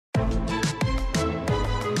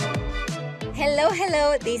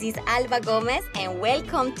Hello, this is Alba Gomez and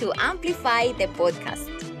welcome to Amplify the podcast.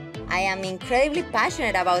 I am incredibly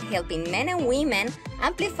passionate about helping men and women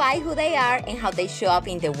amplify who they are and how they show up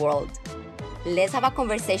in the world. Let's have a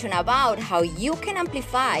conversation about how you can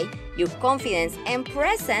amplify your confidence and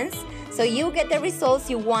presence so you get the results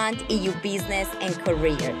you want in your business and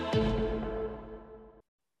career.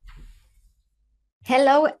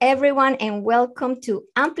 Hello, everyone, and welcome to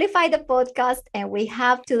Amplify the podcast. And we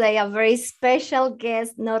have today a very special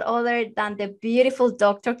guest, not other than the beautiful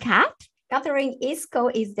Dr. Katherine Iscoe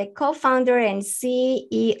is the co-founder and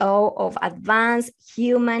CEO of Advanced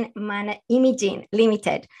Human Imaging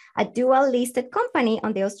Limited, a dual-listed company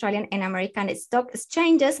on the Australian and American stock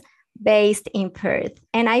exchanges based in Perth.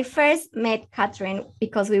 And I first met Katherine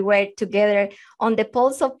because we were together on the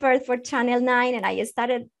Pulse of Perth for Channel 9, and I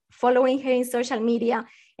started following her in social media,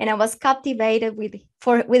 and I was captivated with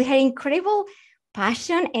her incredible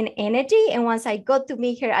passion and energy. And once I got to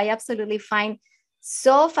meet her, I absolutely find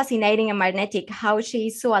so fascinating and magnetic how she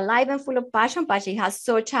is so alive and full of passion, but she has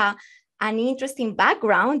such an interesting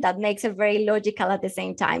background that makes her very logical at the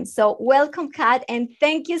same time. So welcome, Kat, and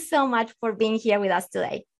thank you so much for being here with us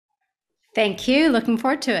today. Thank you. Looking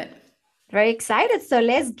forward to it. Very excited. So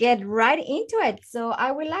let's get right into it. So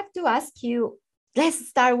I would like to ask you, let's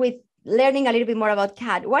start with learning a little bit more about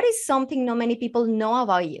Kat. What is something not many people know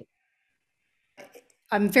about you?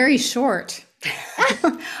 I'm very short.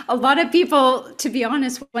 A lot of people, to be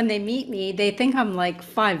honest, when they meet me, they think I'm like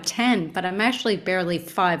 5'10", but I'm actually barely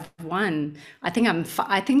 5'1". I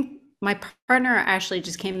think my partner actually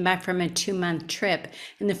just came back from a 2-month trip,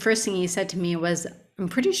 and the first thing he said to me was, "I'm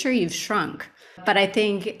pretty sure you've shrunk." But I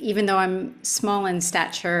think even though I'm small in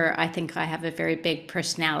stature, I think I have a very big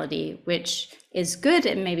personality, which is good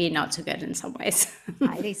and maybe not so good in some ways.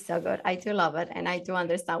 It is so good. I do love it. And I do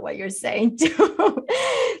understand what you're saying too.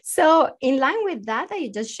 So in line with that you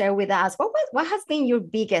just shared with us, what has been your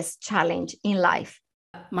biggest challenge in life?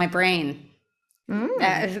 My brain. No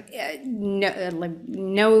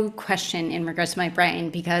question in regards to my brain,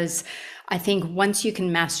 because I think once you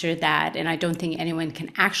can master that, and I don't think anyone can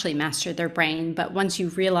actually master their brain, but once you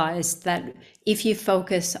realize that if you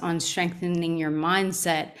focus on strengthening your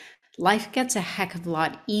mindset, life gets a heck of a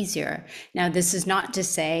lot easier. Now, this is not to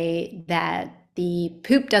say that the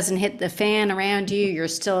poop doesn't hit the fan around you. You're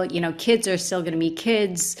still, kids are still going to be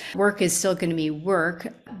kids. Work is still going to be work.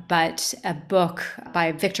 But a book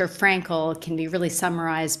by Viktor Frankl can be really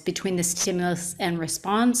summarized: between the stimulus and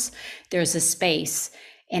response, there's a space.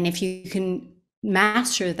 And if you can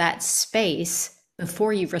master that space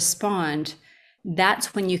before you respond,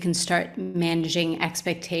 that's when you can start managing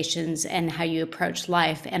expectations and how you approach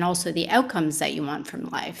life, and also the outcomes that you want from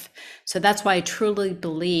life. So that's why I truly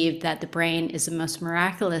believe that the brain is the most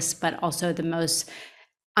miraculous, but also the most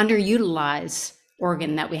underutilized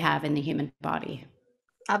organ that we have in the human body.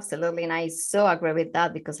 Absolutely. And I so agree with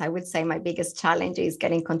that, because I would say my biggest challenge is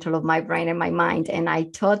getting control of my brain and my mind. And I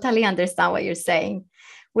totally understand what you're saying.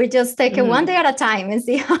 We just take it one day at a time and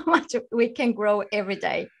see how much we can grow every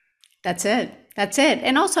day. That's it.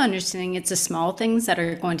 And also understanding it's the small things that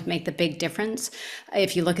are going to make the big difference.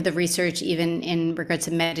 If you look at the research, even in regards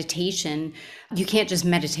to meditation, you can't just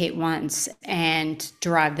meditate once and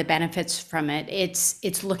derive the benefits from it.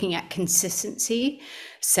 It's looking at consistency.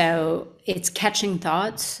 So it's catching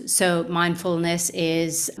thoughts. So mindfulness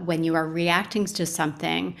is when you are reacting to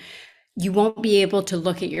something, you won't be able to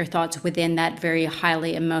look at your thoughts within that very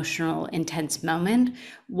highly emotional, intense moment.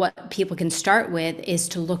 What people can start with is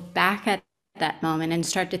to look back at that moment and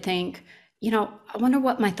start to think, I wonder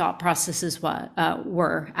what my thought processes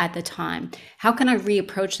were at the time. How can I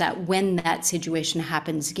reapproach that when that situation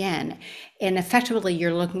happens again? And effectively,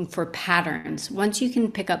 you're looking for patterns. Once you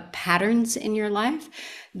can pick up patterns in your life,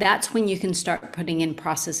 that's when you can start putting in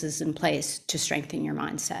processes in place to strengthen your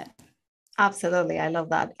mindset. Absolutely. I love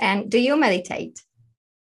that. And do you meditate?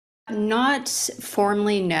 Not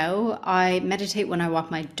formally, no. I meditate when I walk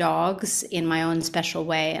my dogs in my own special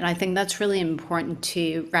way. And I think that's really important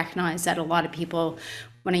to recognize that a lot of people,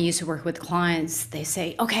 when I used to work with clients, they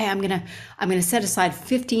say, okay, I'm gonna set aside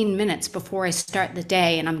 15 minutes before I start the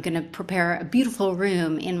day, and I'm gonna prepare a beautiful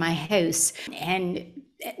room in my house. And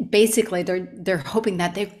basically they're hoping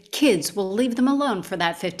that their kids will leave them alone for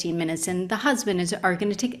that 15 minutes and the husband are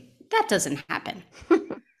going to take. That doesn't happen.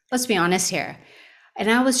 Let's be honest here. And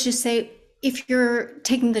I always just say, if you're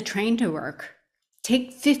taking the train to work,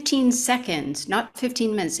 take 15 seconds, not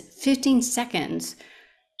 15 minutes, 15 seconds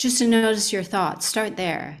just to notice your thoughts. Start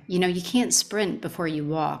there. You can't sprint before you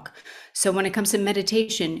walk. So when it comes to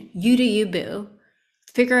meditation, you do you, boo.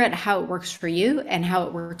 figure out how it works for you, and how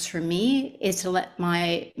it works for me is to let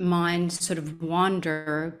my mind sort of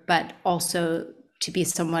wander, but also to be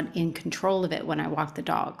somewhat in control of it when I walk the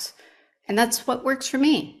dogs. And that's what works for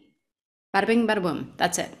me. Bada bing, bada boom.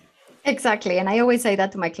 That's it. Exactly. And I always say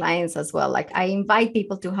that to my clients as well. Like I invite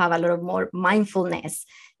people to have a little more mindfulness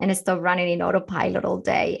and stop running in autopilot all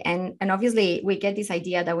day. And obviously we get this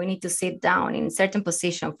idea that we need to sit down in a certain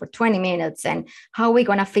position for 20 minutes and how are we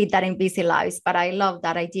going to fit that in busy lives. But I love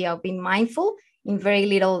that idea of being mindful in very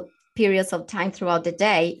little periods of time throughout the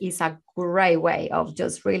day is a great way of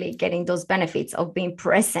just really getting those benefits of being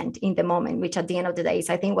present in the moment, which at the end of the day is,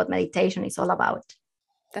 I think, what meditation is all about.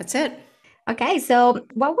 That's it. Okay, so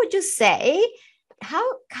what would you say? How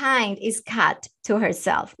kind is Kat to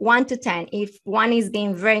herself? 1 to 10. If one is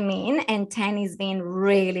being very mean and 10 is being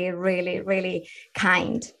really, really, really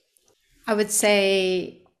kind. I would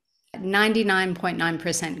say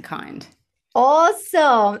 99.9% kind.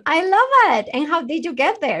 Awesome. I love it. And how did you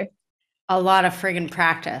get there? A lot of friggin'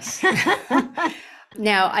 practice.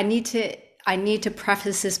 Now, I need to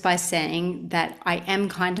preface this by saying that I am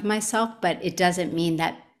kind to myself, but it doesn't mean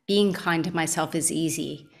that being kind to myself is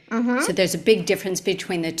easy. Mm-hmm. So there's a big difference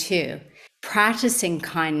between the two. Practicing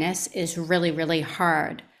kindness is really, really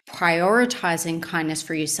hard. Prioritizing kindness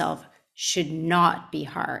for yourself should not be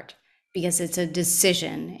hard because it's a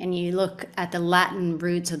decision. And you look at the Latin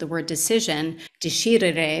roots of the word decision,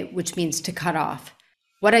 decidere, which means to cut off.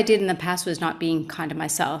 What I did in the past was not being kind to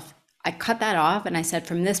myself. I cut that off and I said,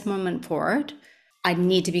 from this moment forward, I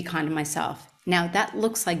need to be kind to myself. Now, that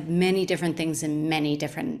looks like many different things in many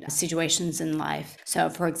different situations in life. So,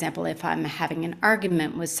 for example, if I'm having an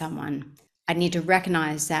argument with someone, I need to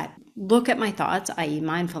recognize that, look at my thoughts, i.e.,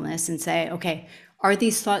 mindfulness, and say, okay, are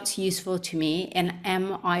these thoughts useful to me? And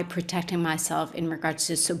am I protecting myself in regards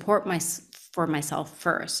to for myself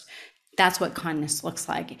first? That's what kindness looks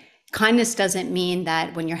like. Kindness doesn't mean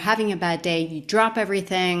that when you're having a bad day, you drop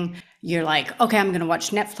everything. You're like, okay, I'm going to watch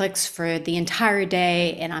Netflix for the entire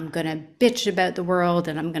day and I'm going to bitch about the world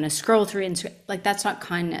and I'm going to scroll through Instagram. Like, that's not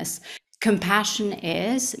kindness. Compassion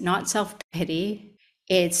is not self-pity.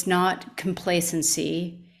 It's not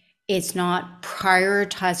complacency. It's not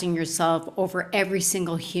prioritizing yourself over every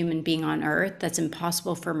single human being on earth. That's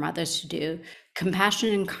impossible for mothers to do.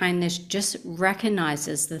 Compassion and kindness just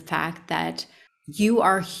recognizes the fact that you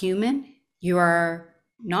are human, you are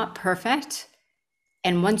not perfect.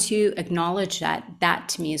 And once you acknowledge that, that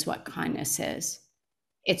to me is what kindness is.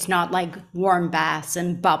 It's not like warm baths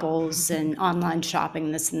and bubbles and online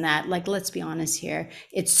shopping, this and that. Like, let's be honest here.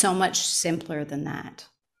 It's so much simpler than that.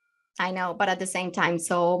 I know, but at the same time,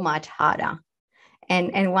 so much harder.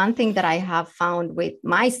 And one thing that I have found with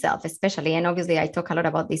myself, especially, and obviously I talk a lot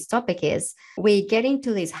about this topic, is we get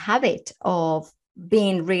into this habit of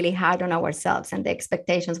being really hard on ourselves and the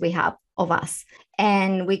expectations we have of us.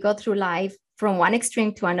 And we go through life from one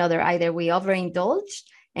extreme to another. Either we overindulge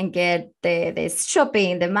and get the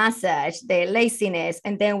shopping, the massage, the laziness,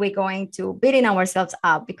 and then we're going to beating ourselves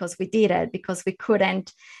up because we did it, because we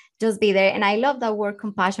couldn't just be there. And I love that word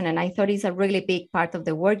compassion. And I thought it's a really big part of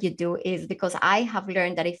the work you do, is because I have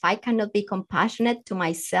learned that if I cannot be compassionate to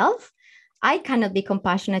myself, I cannot be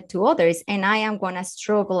compassionate to others. And I am going to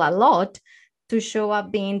struggle a lot to show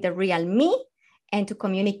up being the real me and to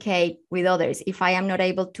communicate with others. If I am not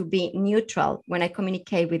able to be neutral when I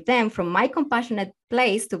communicate with them from my compassionate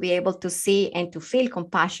place, to be able to see and to feel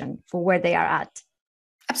compassion for where they are at.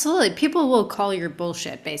 Absolutely. People will call your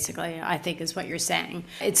bullshit, basically, I think is what you're saying.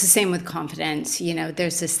 It's the same with confidence. You know,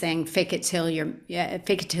 there's this thing, fake it till you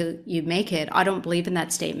make it. I don't believe in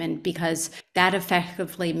that statement, because that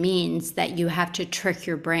effectively means that you have to trick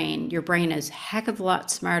your brain. Your brain is a heck of a lot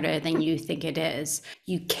smarter than you think it is.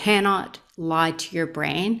 You cannot lie to your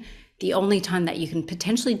brain. The only time that you can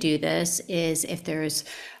potentially do this is if there's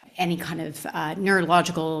any kind of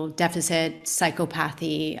neurological deficit,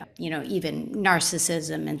 psychopathy, even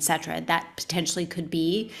narcissism, etc. That potentially could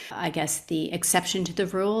be, I guess, the exception to the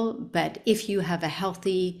rule. But if you have a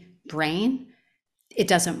healthy brain, it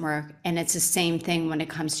doesn't work. And it's the same thing when it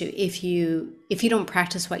comes to if you don't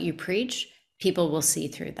practice what you preach, people will see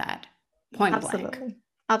through that. Point Absolutely. blank.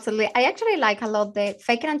 Absolutely. I actually like a lot the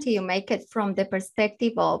fake it until you make it from the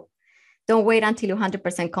perspective of don't wait until you're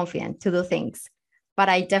 100% confident to do things. But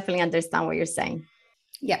I definitely understand what you're saying.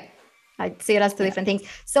 Yeah. I see it as two different things.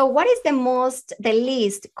 So what is the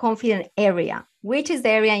least confident area? Which is the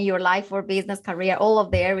area in your life or business, career, all of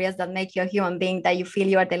the areas that make you a human being that you feel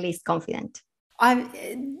you are the least confident?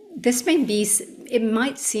 It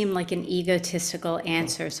might seem like an egotistical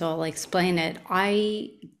answer, so I'll explain it.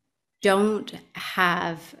 I don't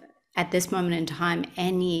have at this moment in time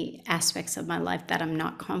any aspects of my life that I'm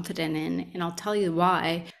not confident in. And I'll tell you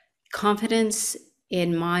why. Confidence,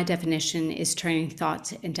 in my definition, is turning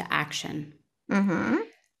thoughts into action. Mm-hmm.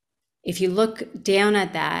 If you look down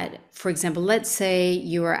at that, for example, let's say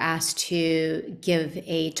you were asked to give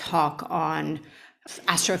a talk on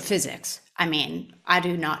astrophysics. I mean, I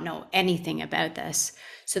do not know anything about this.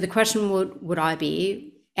 So the question would I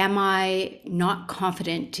be, am I not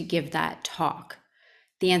confident to give that talk?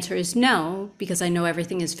 The answer is no, because I know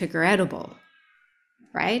everything is figure outable,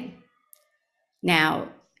 right? Now,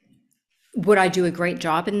 would I do a great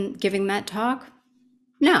job in giving that talk?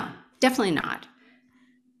 No, definitely not.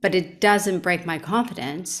 But it doesn't break my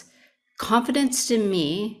confidence. Confidence to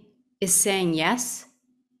me is saying yes,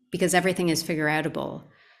 because everything is figure outable.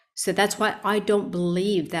 So that's why I don't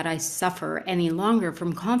believe that I suffer any longer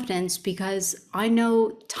from confidence, because I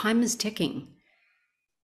know time is ticking.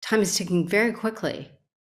 Time is ticking very quickly.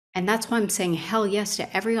 And that's why I'm saying hell yes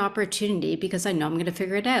to every opportunity, because I know I'm going to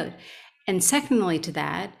figure it out. And secondly to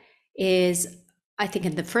that is, I think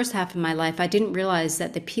in the first half of my life, I didn't realize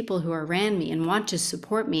that the people who are around me and want to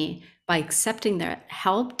support me by accepting their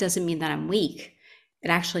help doesn't mean that I'm weak. It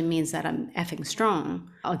actually means that I'm effing strong.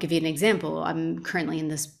 I'll give you an example. I'm currently in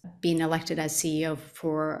this, being elected as CEO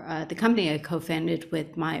for the company I co-founded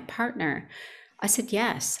with my partner. I said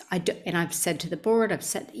yes. And I've said to the board, I've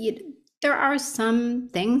said, there are some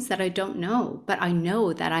things that I don't know, but I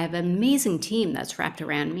know that I have an amazing team that's wrapped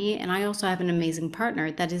around me. And I also have an amazing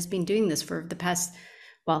partner that has been doing this for the past,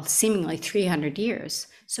 well, seemingly 300 years.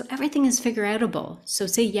 So everything is figure outable. So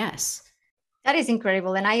say yes. That is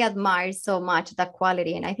incredible. And I admire so much that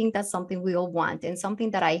quality. And I think that's something we all want, and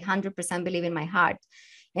something that I 100% believe in my heart.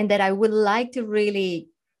 And that I would like to really,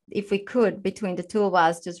 if we could, between the two of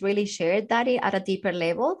us, just really share that at a deeper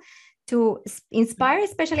level to inspire,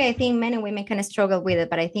 especially I think men and women can struggle with it,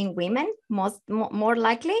 but I think women more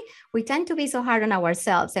likely, we tend to be so hard on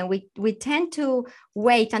ourselves, and we tend to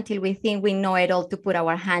wait until we think we know it all to put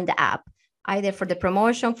our hand up, either for the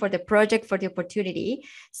promotion, for the project, for the opportunity.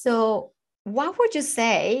 So what would you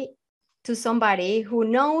say to somebody who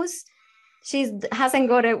knows she hasn't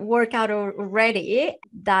got a workout already,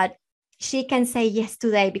 that she can say yes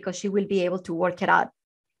today because she will be able to work it out?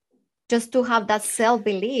 Just to have that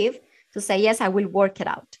self-belief to say, yes, I will work it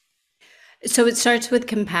out. So it starts with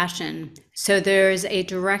compassion. So there's a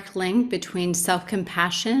direct link between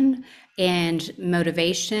self-compassion and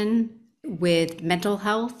motivation with mental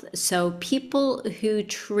health. So people who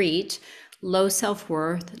treat low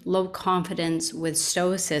self-worth, low confidence with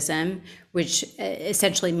stoicism, which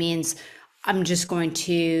essentially means I'm just going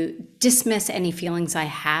to dismiss any feelings I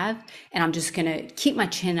have, and I'm just going to keep my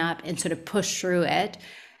chin up and sort of push through it.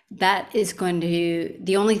 That is going to,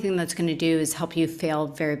 the only thing that's going to do is help you fail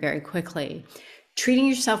very, very quickly. Treating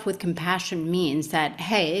yourself with compassion means that,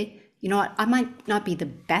 hey, you know what, I might not be the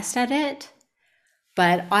best at it,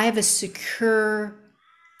 but I have a secure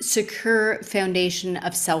foundation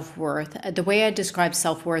of self-worth. The way I describe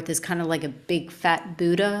self-worth is kind of like a big fat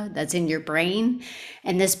Buddha that's in your brain.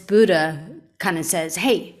 And this Buddha kind of says,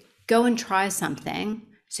 hey, go and try something.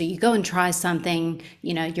 So you go and try something,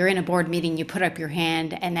 you know, you're in a board meeting, you put up your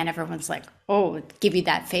hand, and then everyone's like, oh, give you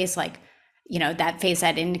that face, like, you know, that face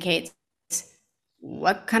that indicates,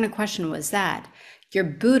 what kind of question was that? Your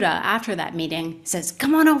Buddha after that meeting says,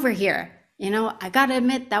 come on over here. You know, I got to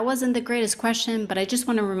admit, that wasn't the greatest question, but I just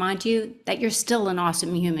want to remind you that you're still an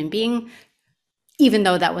awesome human being, even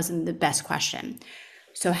though that wasn't the best question.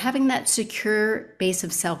 So having that secure base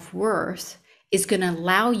of self-worth is going to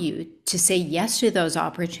allow you to say yes to those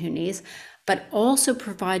opportunities, but also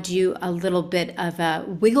provide you a little bit of a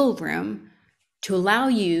wiggle room to allow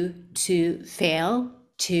you to fail,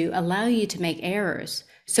 to allow you to make errors.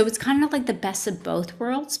 So it's kind of like the best of both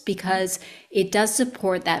worlds, because it does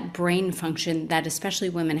support that brain function that especially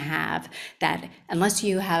women have, that unless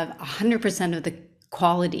you have 100% of the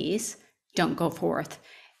qualities, don't go forth.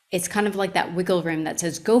 It's kind of like that wiggle room that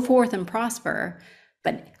says, go forth and prosper.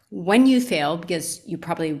 But when you fail, because you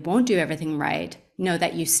probably won't do everything right, know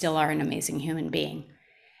that you still are an amazing human being.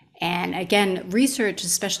 And again, research,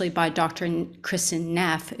 especially by Dr. Kristen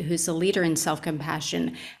Neff, who's a leader in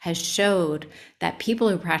self-compassion, has showed that people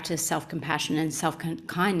who practice self-compassion and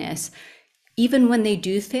self-kindness, even when they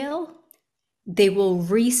do fail, they will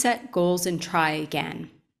reset goals and try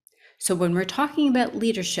again. So when we're talking about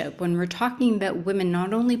leadership, when we're talking about women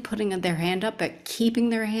not only putting their hand up, but keeping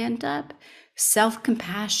their hand up,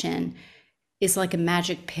 self-compassion is like a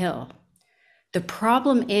magic pill. The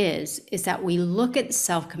problem is that we look at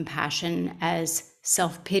self-compassion as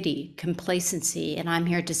self-pity, complacency, and I'm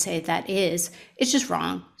here to say it's just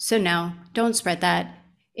wrong. So no, don't spread that.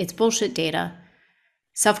 It's bullshit data.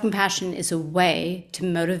 Self-compassion is a way to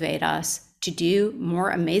motivate us to do more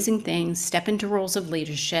amazing things, step into roles of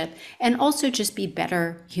leadership, and also just be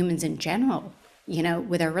better humans in general,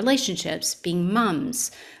 with our relationships, being mums,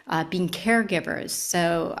 being caregivers.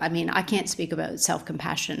 So, I mean, I can't speak about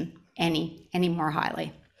self-compassion any more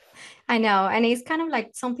highly. I know. And it's kind of like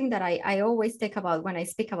something that I always think about when I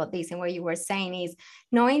speak about this. And what you were saying is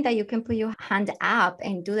knowing that you can put your hand up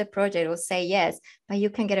and do the project or say yes, but you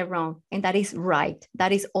can get it wrong. And that is right.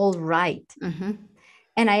 That is all right. Mm-hmm.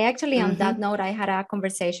 And I actually, on that Mm-hmm. note, I had a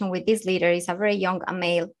conversation with this leader. He's a very young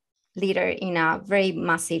male leader in a very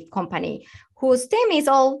massive company whose team is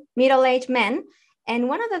all middle-aged men. And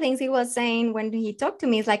one of the things he was saying when he talked to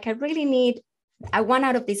me is like, I want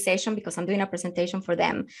out of this session because I'm doing a presentation for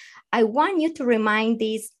them. I want you to remind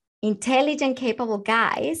these intelligent, capable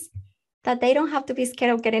guys that they don't have to be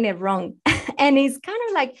scared of getting it wrong. And it's kind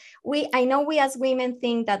of like I know we as women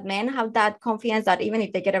think that men have that confidence that even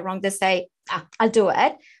if they get it wrong, they say, I'll do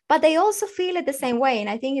it. But they also feel it the same way. And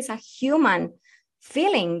I think it's a human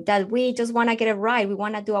feeling that we just want to get it right. We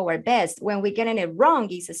want to do our best. When we're getting it wrong,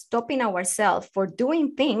 is stopping ourselves for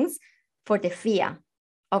doing things for the fear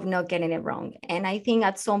of not getting it wrong. And I think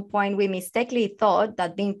at some point we mistakenly thought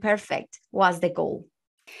that being perfect was the goal.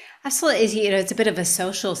 Absolutely. It's a bit of a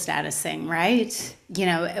social status thing, right?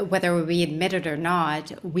 Whether we admit it or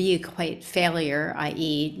not, we equate failure,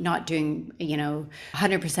 i.e. not doing,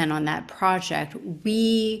 100% on that project.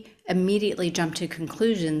 We immediately jump to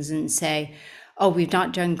conclusions and say, oh, we've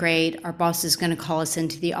not done great. Our boss is going to call us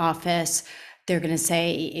into the office. They're going to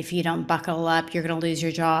say, if you don't buckle up, you're going to lose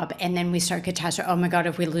your job. And then we start catastrophe. Oh my God,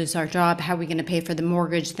 if we lose our job, how are we going to pay for the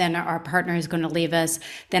mortgage? Then our partner is going to leave us.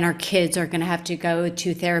 Then our kids are going to have to go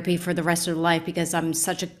to therapy for the rest of their life because I'm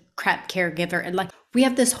such a crap caregiver. And we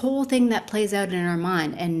have this whole thing that plays out in our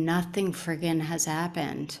mind and nothing friggin' has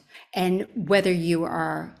happened. And whether you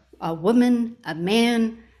are a woman, a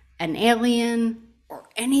man, an alien, or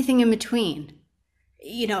anything in between,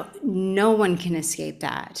 no one can escape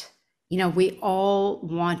that. We all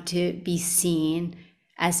want to be seen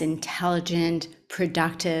as intelligent,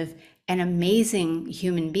 productive, and amazing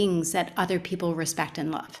human beings that other people respect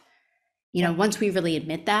and love. Once we really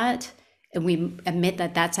admit that, and we admit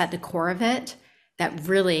that that's at the core of it, that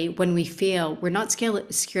really, when we fail, we're not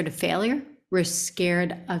scared of failure. We're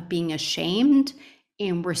scared of being ashamed,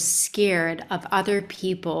 and we're scared of other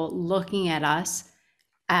people looking at us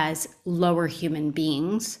as lower human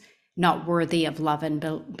beings, not worthy of love and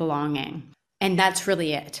belonging. And that's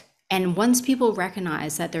really it. And once people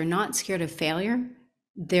recognize that they're not scared of failure,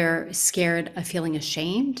 they're scared of feeling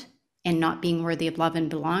ashamed and not being worthy of love and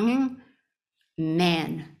belonging,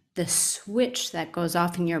 man, the switch that goes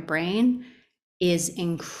off in your brain is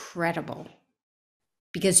incredible,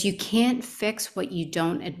 because you can't fix what you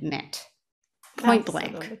don't admit. Point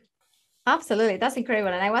blank. Absolutely. That's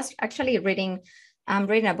incredible. And I was actually I'm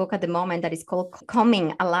reading a book at the moment that is called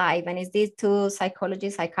Coming Alive. And it's these two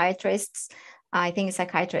psychiatrists, I think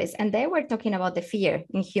psychiatrists, and they were talking about the fear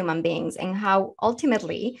in human beings and how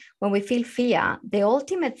ultimately when we feel fear, the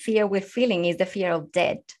ultimate fear we're feeling is the fear of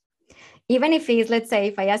death. Even if it's, let's say,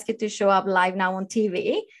 if I ask you to show up live now on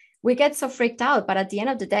TV, we get so freaked out. But at the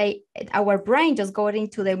end of the day, our brain just goes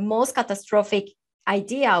into the most catastrophic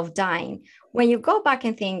idea of dying. When you go back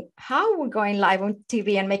and think how we're going live on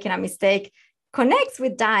TV and making a mistake connects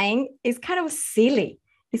with dying, is kind of silly.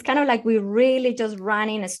 It's kind of like we're really just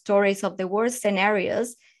running stories of the worst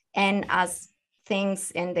scenarios. And as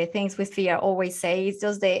things and the things with fear always say, it's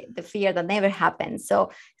just the fear that never happens.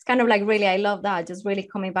 So it's kind of like, really, I love that. Just really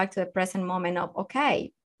coming back to the present moment of,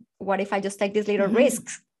 okay, what if I just take these little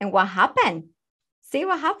risks and what happened? See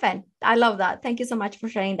what happened. I love that. Thank you so much for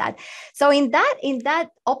sharing that. So in that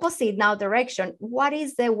opposite now direction, what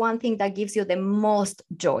is the one thing that gives you the most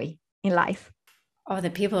joy in life? Oh,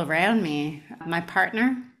 the people around me. My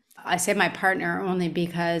partner. I say my partner only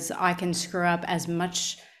because I can screw up as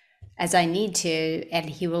much as I need to, and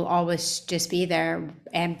he will always just be there.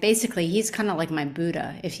 And basically, he's kind of like my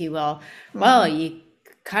Buddha, if you will. Mm-hmm. Well, you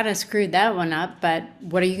kind of screwed that one up, but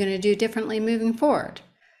what are you going to do differently moving forward?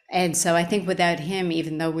 And so I think without him,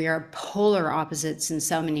 even though we are polar opposites in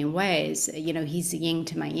so many ways, he's the yin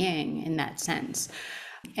to my yang in that sense.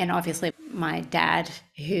 And obviously my dad,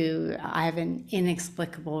 who I have an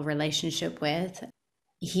inexplicable relationship with,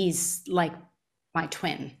 he's like my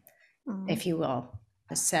twin, if you will.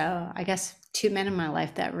 So I guess two men in my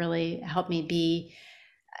life that really helped me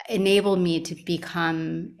enabled me to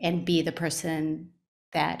become and be the person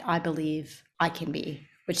that I believe I can be,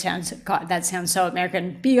 which sounds, God, that sounds so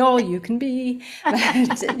American. Be all you can be.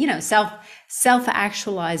 But, you know,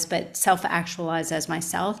 self-actualize, but self-actualize as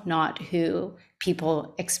myself, not who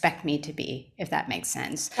people expect me to be, if that makes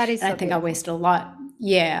sense. That is And so I think I beautiful. wasted a lot.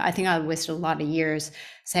 Yeah, I think I wasted a lot of years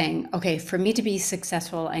saying, okay, for me to be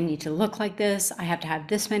successful, I need to look like this. I have to have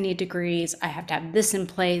this many degrees. I have to have this in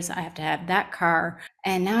place. I have to have that car.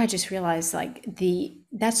 And now I just realized like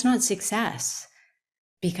that's not success,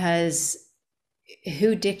 because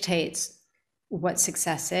who dictates what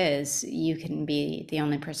success is? You can be the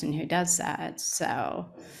only person who does that. So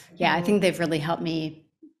yeah, I think they've really helped me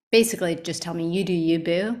basically just tell me, you do you,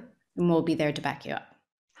 boo, and we'll be there to back you up.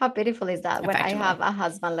 How beautiful is that when I Effectively. have a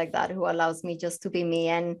husband like that who allows me just to be me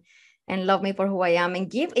and love me for who I am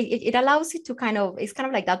and give it allows you to kind of, it's kind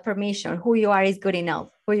of like that permission. Who you are is good enough.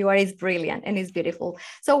 Who you are is brilliant and is beautiful.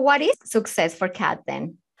 So what is success for Kat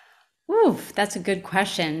then? Ooh, that's a good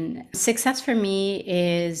question. Success for me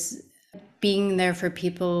is being there for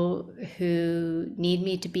people who need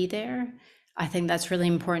me to be there. I think that's really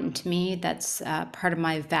important to me. That's part of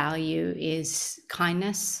my value is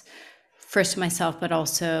kindness, first to myself, but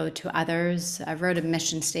also to others. I wrote a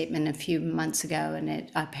mission statement a few months ago,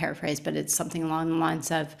 and I paraphrase, but it's something along the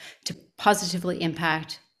lines of to positively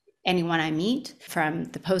impact anyone I meet, from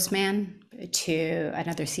the postman to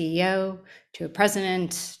another CEO, to a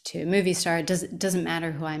president, to a movie star. It doesn't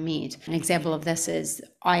matter who I meet. An example of this is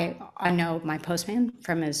I know my postman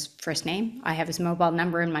from his first name. I have his mobile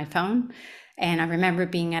number in my phone. And I remember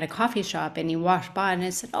being at a coffee shop and he walked by and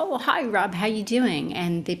I said, "Oh, hi, Rob, how you doing?"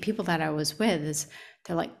 And the people that I was with,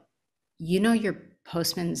 they're like, "You know your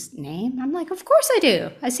postman's name?" I'm like, "Of course I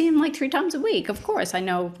do. I see him like 3 times a week. Of course, I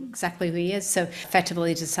know exactly who he is." So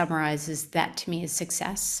effectively, to summarize, is that to me is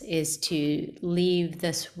success, is to leave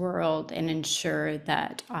this world and ensure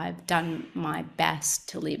that I've done my best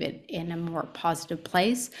to leave it in a more positive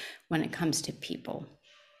place when it comes to people.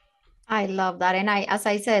 I love that. And as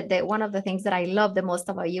I said, that one of the things that I love the most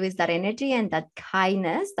about you is that energy and that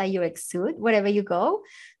kindness that you exude wherever you go.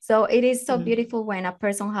 So it is so beautiful when a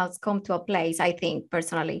person has come to a place, I think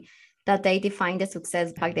personally, that they define the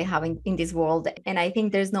success back they have in this world. And I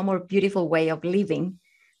think there's no more beautiful way of living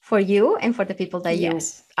for you and for the people that you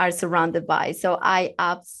Yes. are surrounded by. So I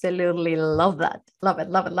absolutely love that. Love it,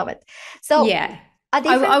 love it, love it. So Yeah. a I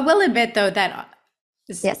different, will admit, though, that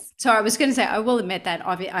yes. so I was going to say, I will admit that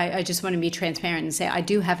I just want to be transparent and say I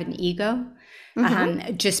do have an ego,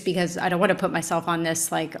 Mm-hmm. just because I don't want to put myself on this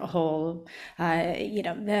like a whole,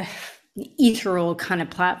 the ethereal kind of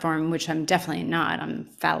platform, which I'm definitely not. I'm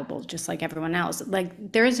fallible, just like everyone else. Like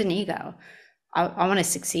there is an ego. I want to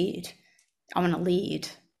succeed. I want to lead.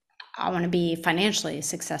 I want to be financially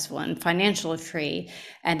successful and financially free.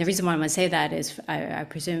 And the reason why I want to say that is I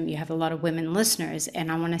presume you have a lot of women listeners. And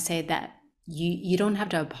I want to say that you don't have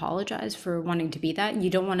to apologize for wanting to be that. You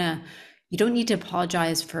don't need to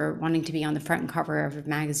apologize for wanting to be on the front cover of a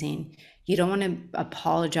magazine. You don't want to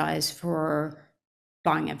apologize for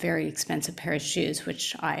buying a very expensive pair of shoes,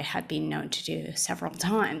 which I had been known to do several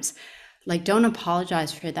times. Like, don't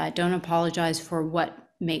apologize for that. Don't apologize for what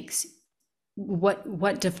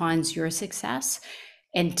defines your success.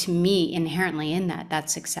 And to me, inherently in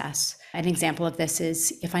that's success. An example of this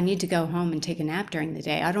is if I need to go home and take a nap during the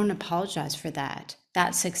day, I don't apologize for that.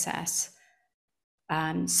 That's success.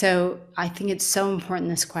 So I think it's so important,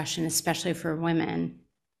 this question, especially for women,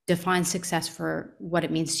 define success for what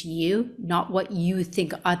it means to you, not what you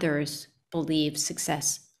think others believe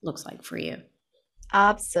success looks like for you.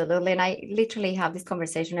 Absolutely. And I literally have this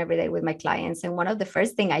conversation every day with my clients. And one of the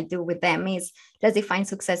first thing I do with them is let's define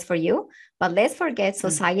success for you, but let's forget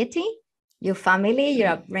society, your family,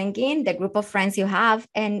 your upbringing, the group of friends you have.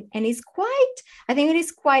 And it's quite, I think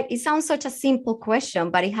it sounds such a simple question,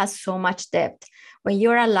 but it has so much depth. When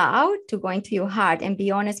you're allowed to go into your heart and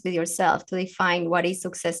be honest with yourself to define what is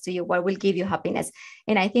success to you, what will give you happiness.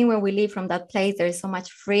 And I think when we live from that place, there's so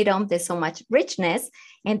much freedom, there's so much richness,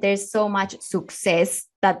 and there's so much success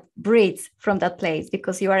that breeds from that place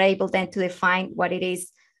because you are able then to define what it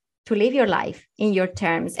is to live your life in your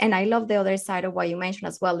terms. And I love the other side of what you mentioned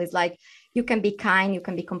as well. Is like you can be kind, you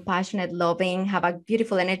can be compassionate, loving, have a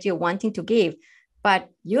beautiful energy of wanting to give,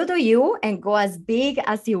 but you do you and go as big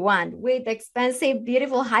as you want with expensive,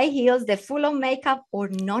 beautiful high heels, the full of makeup, or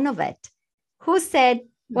none of it. Who said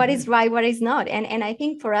what is right, what is not? And I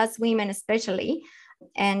think for us women especially,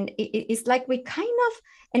 And it's like we kind of,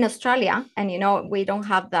 in Australia, and we don't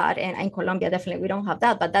have that, and in Colombia definitely we don't have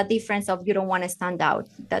that, but that difference of you don't want to stand out,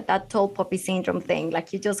 that tall poppy syndrome thing,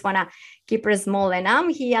 like you just want to keep it small. And I'm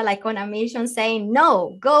here like on a mission saying,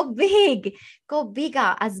 no, go big, go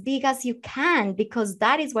bigger, as big as you can, because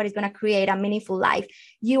that is what is going to create a meaningful life.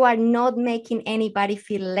 You are not making anybody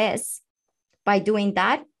feel less by doing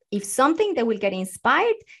that. If something, they will get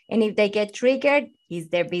inspired, and if they get triggered, it's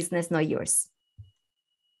their business, not yours.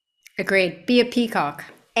 Agreed. Be a peacock.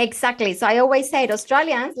 Exactly. So I always say to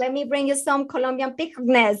Australians, let me bring you some Colombian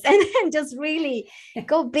peacockness and just really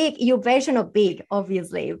go big, your version of big,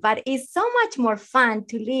 obviously. But it's so much more fun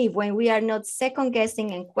to live when we are not second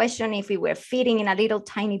guessing and questioning if we were fitting in a little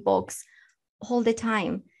tiny box all the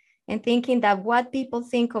time, and thinking that what people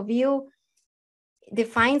think of you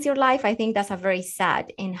defines your life. I think that's a very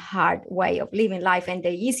sad and hard way of living life, and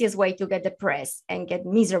the easiest way to get depressed and get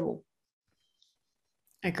miserable.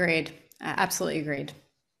 Agreed. Absolutely agreed.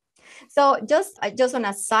 So just on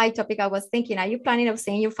a side topic, I was thinking, are you planning of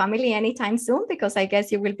seeing your family anytime soon? Because I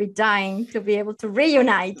guess you will be dying to be able to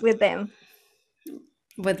reunite with them.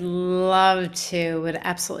 Would love to, would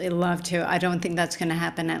absolutely love to. I don't think that's going to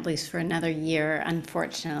happen at least for another year,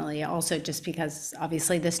 unfortunately. Also, just because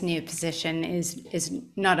obviously this new position is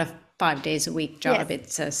not a 5 days a week job, Yes.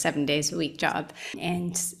 it's a 7 days a week job.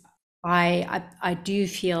 And I do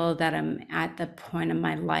feel that I'm at the point in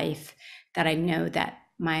my life that I know that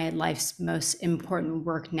my life's most important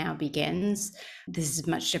work now begins. This is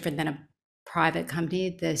much different than a private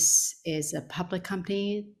company. This is a public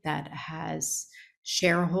company that has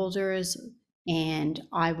shareholders, and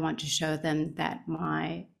I want to show them that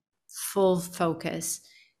my full focus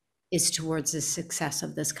is towards the success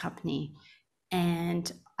of this company.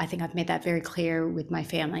 And I think I've made that very clear with my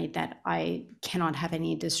family that I cannot have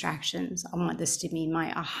any distractions. I want this to be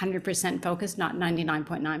my 100% focus, not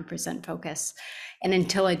 99.9% focus. And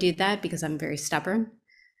until I do that, because I'm very stubborn,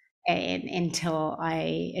 and until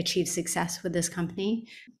I achieve success with this company,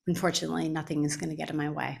 unfortunately, nothing is going to get in my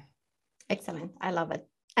way. Excellent. I love it.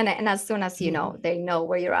 And as soon as they know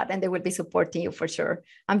where you're at, and they will be supporting you for sure.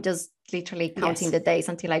 I'm just literally counting the days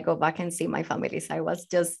until I go back and see my family. So I was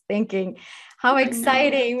just thinking how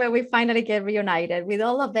exciting when we finally get reunited with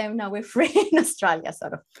all of them. Now we're free in Australia,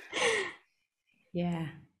 sort of. Yeah.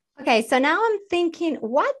 Okay, so now I'm thinking,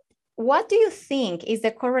 what do you think is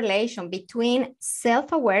the correlation between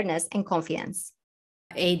self-awareness and confidence?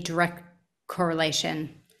 A direct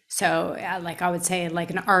correlation. So like I would say like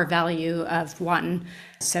an R value of 1.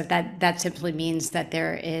 So that simply means that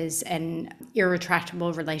there is an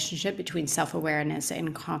irretractable relationship between self-awareness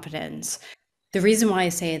and confidence. The reason why I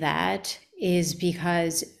say that is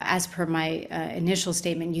because, as per my initial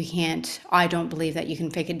statement, I don't believe that you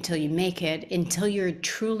can fake it until you make it, until you're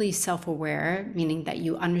truly self-aware, meaning that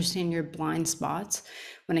you understand your blind spots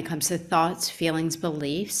when it comes to thoughts, feelings,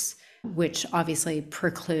 beliefs, which obviously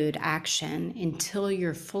preclude action. Until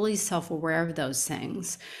you're fully self-aware of those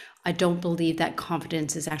things, I don't believe that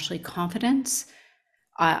confidence is actually confidence.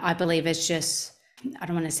 I believe it's just, I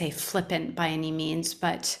don't want to say flippant by any means,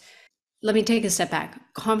 but let me take a step back.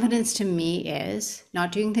 Confidence to me is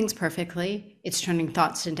not doing things perfectly. It's turning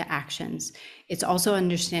thoughts into actions. It's also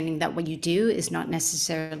understanding that what you do is not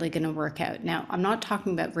necessarily going to work out. Now, I'm not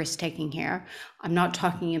talking about risk taking here. I'm not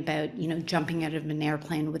talking about, jumping out of an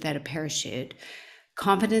airplane without a parachute.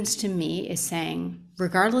 Confidence to me is saying,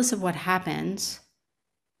 regardless of what happens,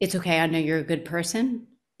 it's okay. I know you're a good person.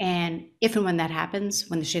 And if and when that happens,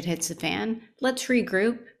 when the shit hits the fan, let's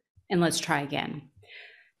regroup and let's try again.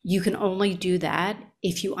 You can only do that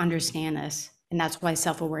if you understand this. And that's why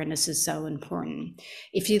self-awareness is so important.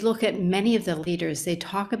 If you look at many of the leaders, they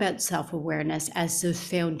talk about self-awareness as the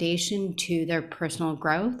foundation to their personal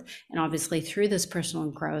growth. And obviously through this personal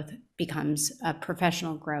growth becomes a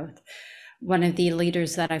professional growth. One of the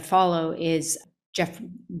leaders that I follow is Jeff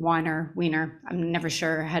Weiner. I'm never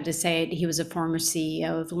sure how to say it. He was a former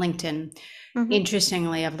CEO of LinkedIn. Mm-hmm.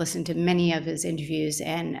 Interestingly, I've listened to many of his interviews,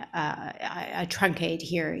 and I truncate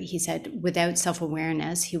here. He said without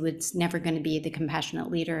self-awareness, he was never going to be the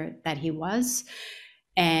compassionate leader that he was.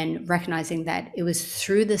 And recognizing that it was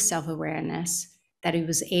through the self-awareness that he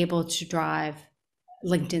was able to drive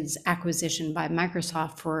LinkedIn's acquisition by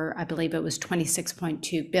Microsoft for, I believe it was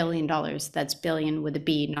 $26.2 billion. That's billion with a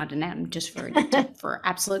B, not an M, just for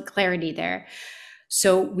absolute clarity there.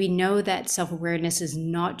 So we know that self-awareness is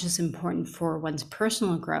not just important for one's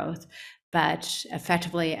personal growth, but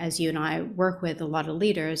effectively, as you and I work with a lot of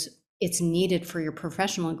leaders, it's needed for your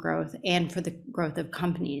professional growth and for the growth of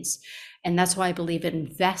companies. And that's why I believe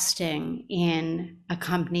investing in a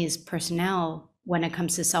company's personnel when it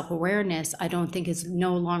comes to self-awareness, I don't think is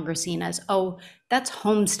no longer seen as, oh, that's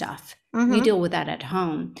home stuff. You deal with that at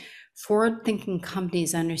home. Forward-thinking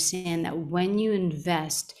companies understand that when you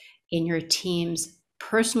invest in your team's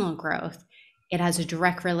personal growth, it has a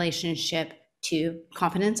direct relationship to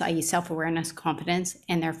confidence, i.e. self-awareness, confidence,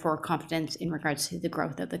 and therefore confidence in regards to the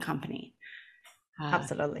growth of the company.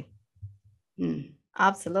 Absolutely. Mm.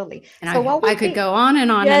 Absolutely. And So what I would could be, go on and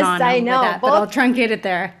on and yes, on I with know. that, but I'll truncate it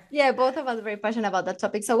there. Yeah, both of us are very passionate about that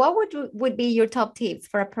topic. So what would be your top tips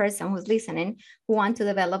for a person who's listening who want to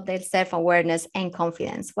develop their self-awareness and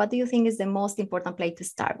confidence? What do you think is the most important place to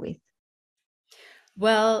start with?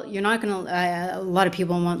 Well, you're not going to, a lot of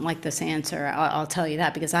people won't like this answer. I'll tell you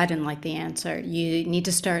that because I didn't like the answer. You need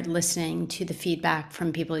to start listening to the feedback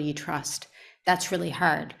from people you trust. That's really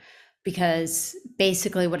hard because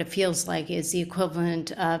basically what it feels like is the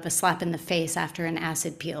equivalent of a slap in the face after an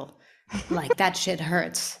acid peel. Like that shit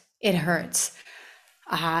hurts. It hurts.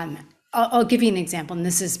 I'll give you an example, and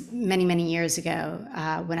this is many, many years ago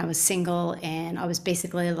when I was single, and I was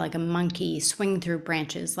basically like a monkey swinging through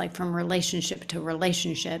branches, like from relationship to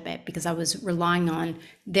relationship, because I was relying on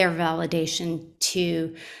their validation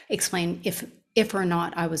to explain if or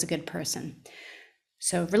not I was a good person.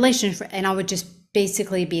 So relationship, and I would just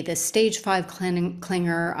basically be this stage 5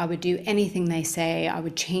 clinger. I would do anything they say. I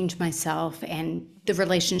would change myself, and the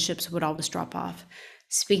relationships would always drop off.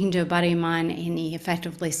 Speaking to a buddy of mine, and he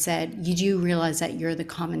effectively said, you do realize that you're the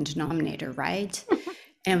common denominator, right?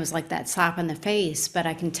 And it was like that slap in the face. But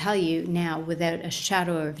I can tell you now, without a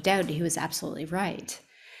shadow of doubt, he was absolutely right.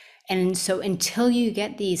 And so until you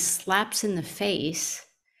get these slaps in the face,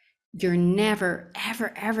 you're never,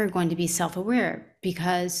 ever, ever going to be self-aware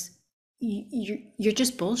because you're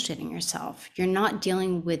just bullshitting yourself. You're not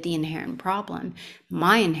dealing with the inherent problem.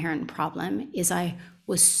 My inherent problem is I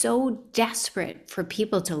was so desperate for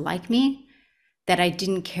people to like me that I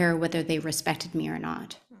didn't care whether they respected me or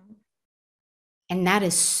not. And that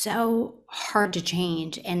is so hard to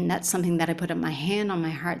change. And that's something that I put up my hand on my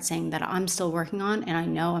heart saying that I'm still working on. And I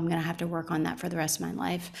know I'm going to have to work on that for the rest of my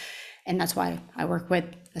life. And that's why I work with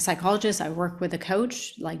a psychologist. I work with a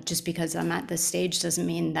coach. Like, just because I'm at this stage doesn't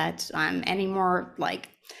mean that I'm any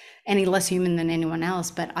less human than anyone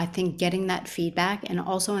else. But I think getting that feedback and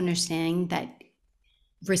also understanding that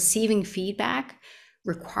receiving feedback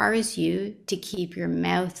requires you to keep your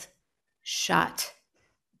mouth shut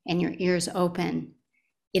and your ears open.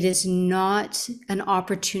 It is not an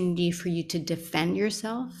opportunity for you to defend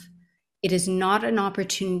yourself. It is not an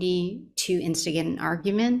opportunity to instigate an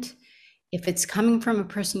argument. If it's coming from a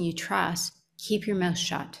person you trust, keep your mouth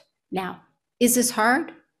shut. Now, is this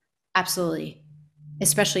hard? Absolutely.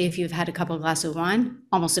 Especially if you've had a couple of glasses of wine,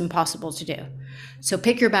 almost impossible to do. So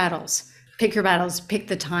pick your battles, pick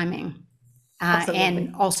the timing.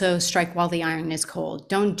 And also strike while the iron is cold.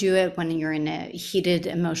 Don't do it when you're in a heated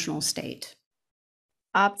emotional state.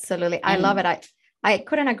 Absolutely. I love it. I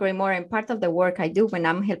couldn't agree more. And part of the work I do when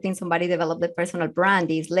I'm helping somebody develop their personal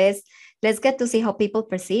brand is let's get to see how people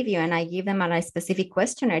perceive you. And I give them a specific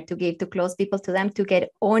questionnaire to give to close people to them to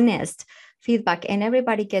get honest feedback. And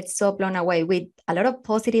everybody gets so blown away with a lot of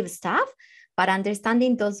positive stuff. But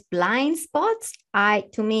understanding those blind spots,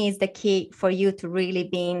 to me, is the key for you to really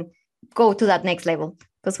go to that next level.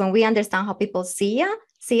 Because when we understand how people see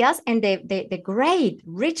us and the great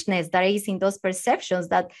richness that is in those perceptions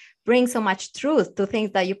that bring so much truth to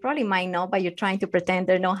things that you probably might know, but you're trying to pretend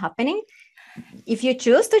they're not happening. If you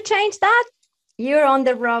choose to change that, you're on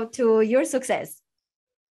the road to your success.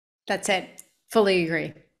 That's it. Fully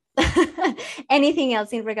agree. Anything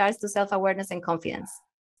else in regards to self-awareness and confidence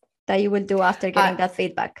that you will do after getting that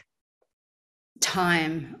feedback?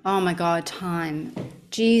 Time. Oh my God, time.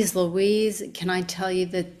 Geez, Louise, can I tell you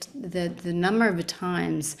that the number of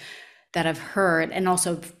times that I've heard, and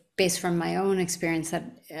also based from my own experience, that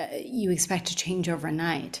you expect to change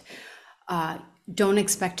overnight. Don't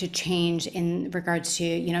expect to change in regards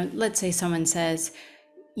to, let's say someone says,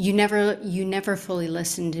 you never fully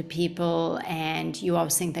listen to people and you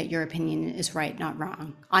always think that your opinion is right, not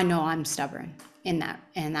wrong. I know I'm stubborn in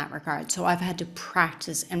that regard. So I've had to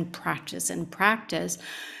practice and practice and practice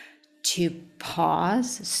to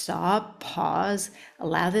pause,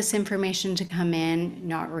 allow this information to come in,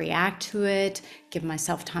 not react to it, give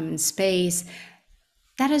myself time and space.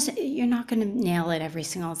 You're not going to nail it every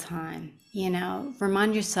single time.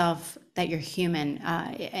 Remind yourself that you're human.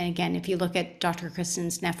 And again, if you look at Dr.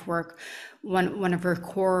 Kristen's Neff work one of her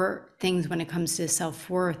core things when it comes to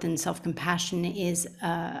self-worth and self-compassion is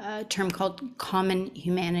a term called common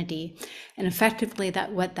humanity. And effectively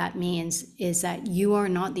what that means is that you are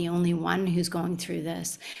not the only one who's going through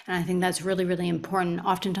this. And I think that's really, really important.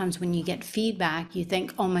 Oftentimes when you get feedback, you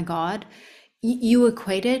think, oh my God, you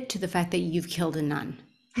equate it to the fact that you've killed a nun.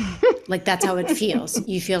 Like that's how it feels.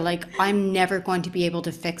 You feel like I'm never going to be able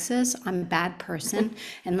to fix this. I'm a bad person.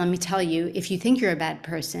 And let me tell you, if you think you're a bad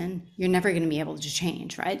person, you're never going to be able to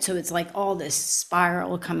change, right? So it's like all this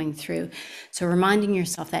spiral coming through. So reminding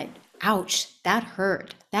yourself that, ouch, that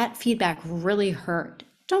hurt. That feedback really hurt.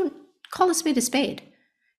 Don't call a spade a spade.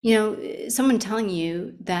 You know, someone telling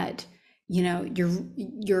you that, you know,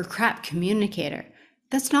 you're a crap communicator.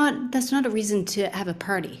 That's not a reason to have a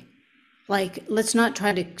party. Like, let's not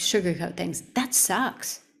try to sugarcoat things. That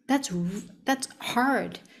sucks. That's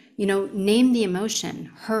hard. You know, name the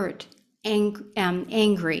emotion: hurt,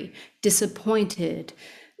 angry, disappointed,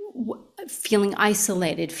 feeling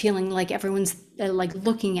isolated, feeling like everyone's like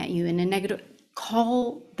looking at you in a negative.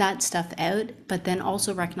 Call that stuff out, but then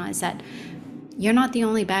also recognize that you're not the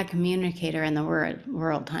only bad communicator in the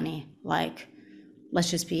world, honey. Like,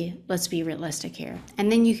 let's be realistic here. And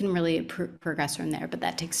then you can really progress from there, but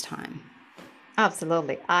that takes time.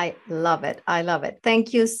 Absolutely. I love it. I love it.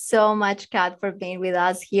 Thank you so much, Kat, for being with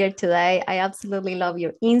us here today. I absolutely love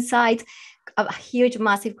your insights. A huge,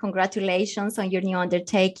 massive congratulations on your new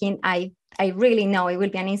undertaking. I really know it will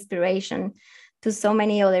be an inspiration to so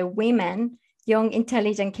many other women, young,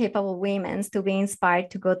 intelligent, capable women, to be inspired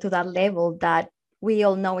to go to that level that we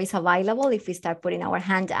all know is available if we start putting our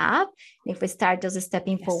hand up, and if we start just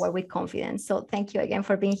stepping forward with confidence. So thank you again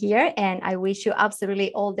for being here. And I wish you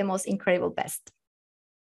absolutely all the most incredible best.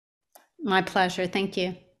 My pleasure. Thank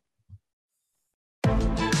you.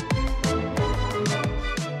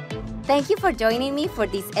 Thank you for joining me for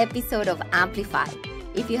this episode of Amplify.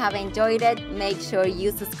 If you have enjoyed it, make sure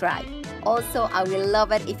you subscribe. Also, I will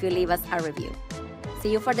love it if you leave us a review.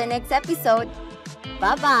 See you for the next episode.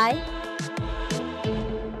 Bye-bye.